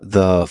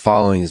The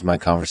following is my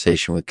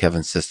conversation with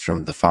Kevin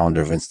Systrom, the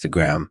founder of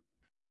Instagram.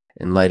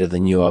 In light of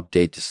the new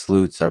update to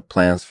Sloots, our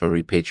plans for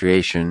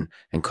repatriation,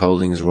 and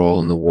Codling's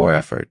role in the war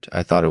effort,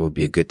 I thought it would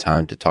be a good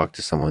time to talk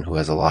to someone who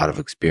has a lot of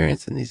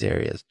experience in these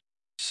areas.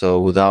 So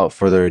without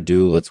further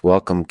ado, let's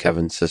welcome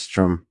Kevin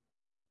Systrom.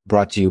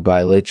 Brought to you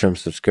by Latrim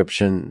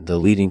Subscription, the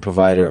leading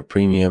provider of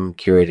premium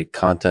curated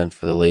content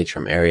for the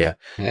Latrim area.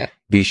 Yeah.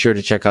 Be sure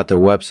to check out their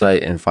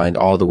website and find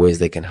all the ways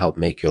they can help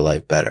make your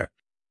life better.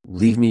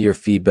 Leave me your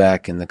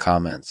feedback in the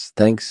comments.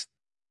 Thanks.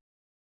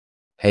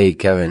 Hey,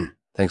 Kevin.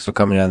 Thanks for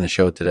coming on the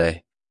show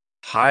today.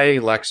 Hi,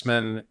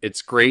 Lexman.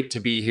 It's great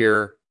to be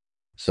here.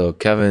 So,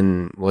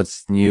 Kevin,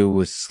 what's new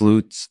with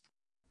Sloots?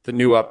 The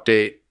new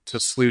update to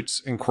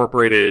Sloots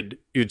incorporated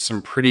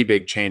some pretty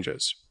big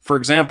changes. For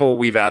example,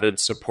 we've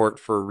added support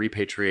for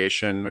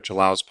repatriation, which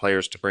allows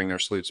players to bring their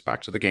Sloots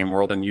back to the game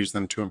world and use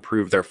them to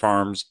improve their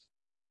farms.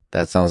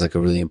 That sounds like a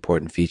really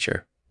important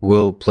feature.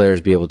 Will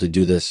players be able to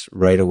do this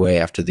right away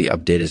after the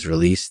update is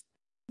released?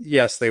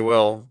 Yes, they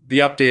will. The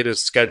update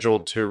is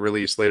scheduled to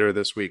release later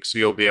this week, so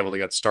you'll be able to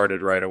get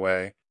started right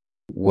away.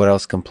 What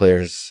else can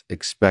players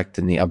expect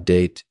in the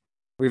update?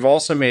 We've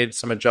also made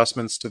some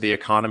adjustments to the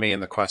economy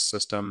and the quest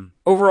system.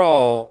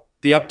 Overall,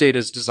 the update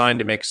is designed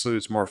to make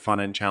Sloots more fun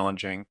and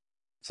challenging.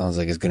 Sounds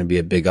like it's going to be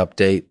a big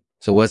update.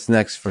 So what's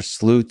next for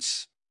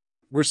Sloots?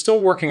 We're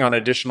still working on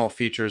additional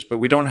features, but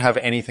we don't have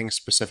anything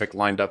specific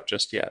lined up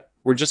just yet.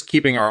 We're just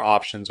keeping our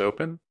options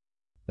open.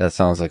 That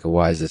sounds like a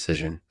wise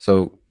decision.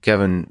 So,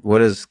 Kevin, what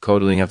does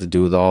Codling have to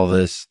do with all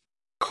this?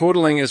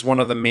 Codling is one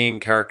of the main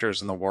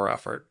characters in the war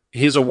effort.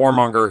 He's a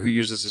warmonger who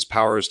uses his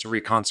powers to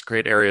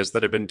reconsecrate areas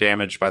that have been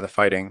damaged by the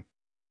fighting.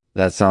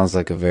 That sounds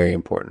like a very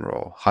important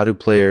role. How do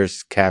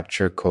players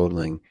capture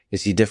Codling?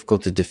 Is he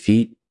difficult to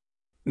defeat?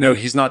 No,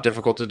 he's not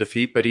difficult to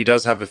defeat, but he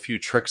does have a few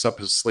tricks up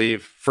his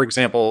sleeve. For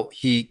example,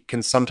 he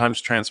can sometimes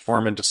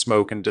transform into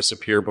smoke and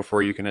disappear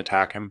before you can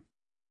attack him.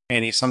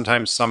 And he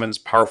sometimes summons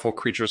powerful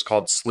creatures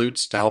called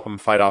Sloots to help him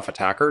fight off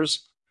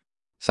attackers.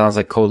 Sounds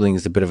like Codling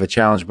is a bit of a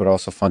challenge, but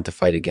also fun to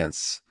fight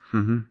against.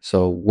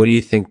 So what do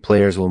you think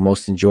players will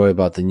most enjoy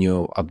about the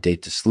new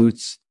update to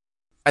Sloots?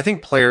 I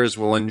think players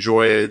will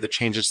enjoy the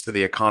changes to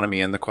the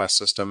economy and the quest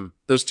system.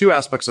 Those two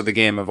aspects of the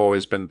game have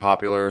always been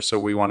popular, so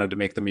we wanted to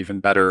make them even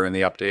better in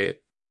the update.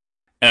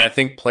 And I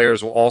think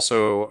players will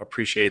also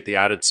appreciate the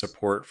added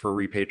support for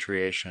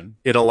repatriation.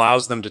 It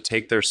allows them to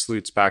take their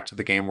Sloots back to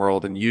the game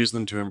world and use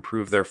them to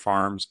improve their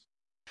farms.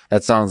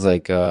 That sounds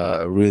like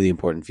a really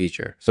important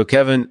feature. So,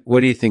 Kevin,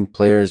 what do you think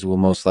players will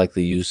most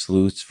likely use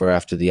Sloots for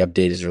after the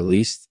update is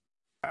released?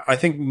 I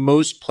think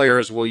most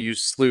players will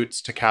use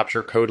Sloots to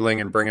capture Codling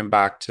and bring him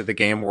back to the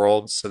game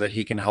world so that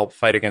he can help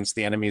fight against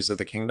the enemies of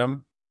the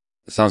kingdom.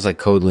 It sounds like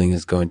Codling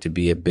is going to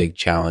be a big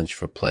challenge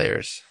for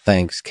players.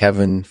 Thanks,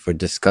 Kevin, for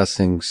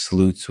discussing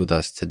Sloots with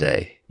us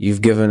today.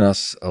 You've given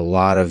us a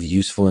lot of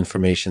useful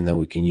information that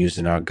we can use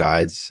in our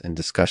guides and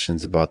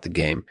discussions about the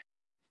game.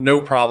 No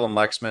problem,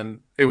 Lexman.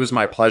 It was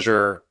my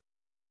pleasure.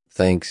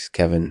 Thanks,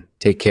 Kevin.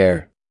 Take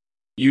care.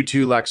 You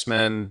too,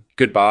 Lexman.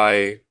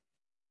 Goodbye.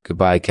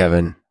 Goodbye,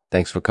 Kevin.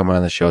 Thanks for coming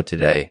on the show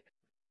today.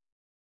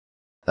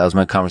 That was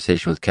my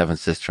conversation with Kevin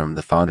Systrom,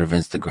 the founder of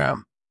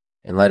Instagram.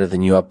 In light of the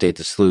new update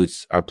to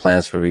Sloots, our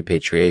plans for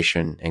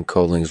repatriation, and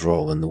Codling's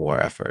role in the war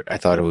effort, I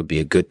thought it would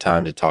be a good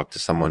time to talk to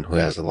someone who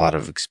has a lot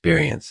of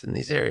experience in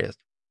these areas.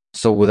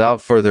 So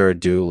without further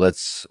ado,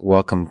 let's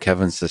welcome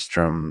Kevin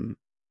Systrom.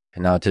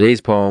 And now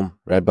today's poem,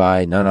 read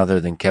by none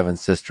other than Kevin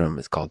Systrom,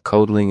 is called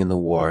Codling in the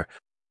War.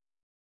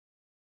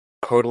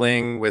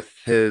 Codling, with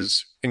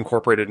his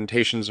incorporated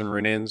notations and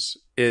rune-ins,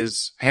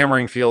 is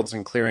hammering fields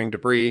and clearing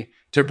debris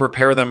to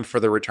prepare them for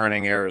the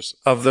returning heirs.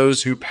 Of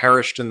those who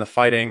perished in the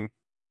fighting,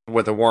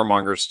 with a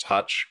warmonger's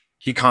touch,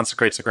 he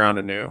consecrates the ground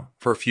anew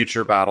for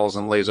future battles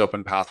and lays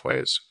open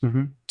pathways.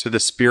 To the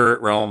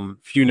spirit realm,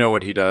 few know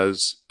what he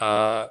does.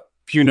 But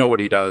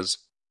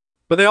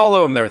they all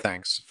owe him their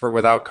thanks, for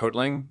without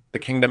Codling, the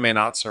kingdom may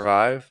not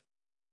survive.